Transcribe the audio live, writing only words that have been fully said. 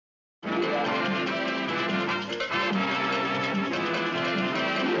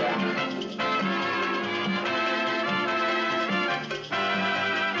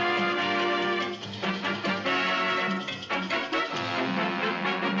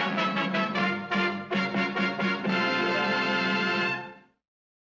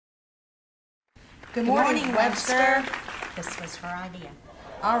Good morning, Webster. This was her idea.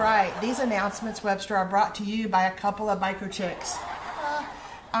 All right, these announcements, Webster, are brought to you by a couple of biker chicks.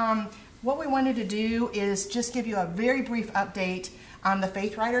 What we wanted to do is just give you a very brief update on the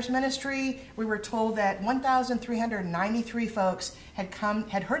Faith Riders Ministry. We were told that 1,393 folks had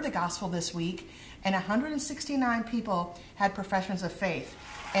heard the gospel this week, and 169 people had professions of faith.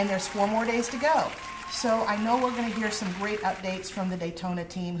 And there's 4 more days to go. So I know we're going to hear some great updates from the Daytona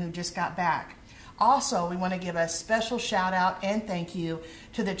team who just got back. Also, we want to give a special shout out and thank you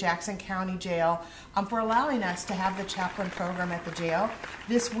to the Jackson County Jail for allowing us to have the chaplain program at the jail.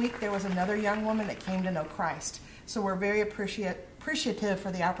 This week there was another young woman that came to know Christ. So we're very appreciative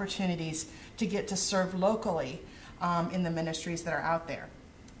for the opportunities to get to serve locally in the ministries that are out there.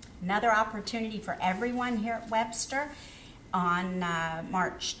 Another opportunity for everyone here at Webster. On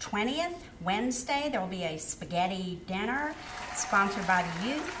March 20th, Wednesday, there will be a spaghetti dinner sponsored by the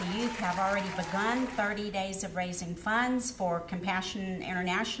youth. The youth have already begun 30 days of raising funds for Compassion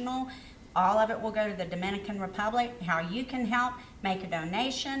International. All of it will go to the Dominican Republic. How you can help, make a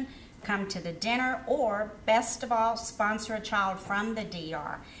donation, come to the dinner, or best of all, sponsor a child from the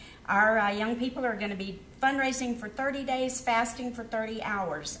DR. Our young people are going to be fundraising for 30 days, fasting for 30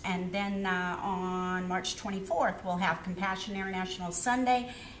 hours. And then on March 24th, we'll have Compassion International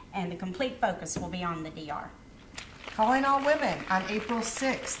Sunday, and the complete focus will be on the DR. Calling All Women on April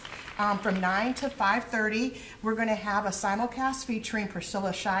 6th. From 9 to 5:30, we're going to have a simulcast featuring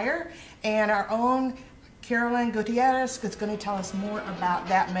Priscilla Shire and our own Carolyn Gutierrez is going to tell us more about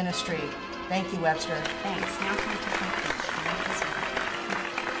that ministry. Thank you, Webster. Thanks. Now come to completion.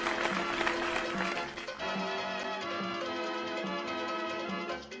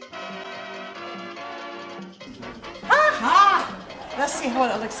 Let's see what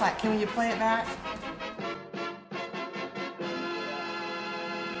it looks like. Can you play it back?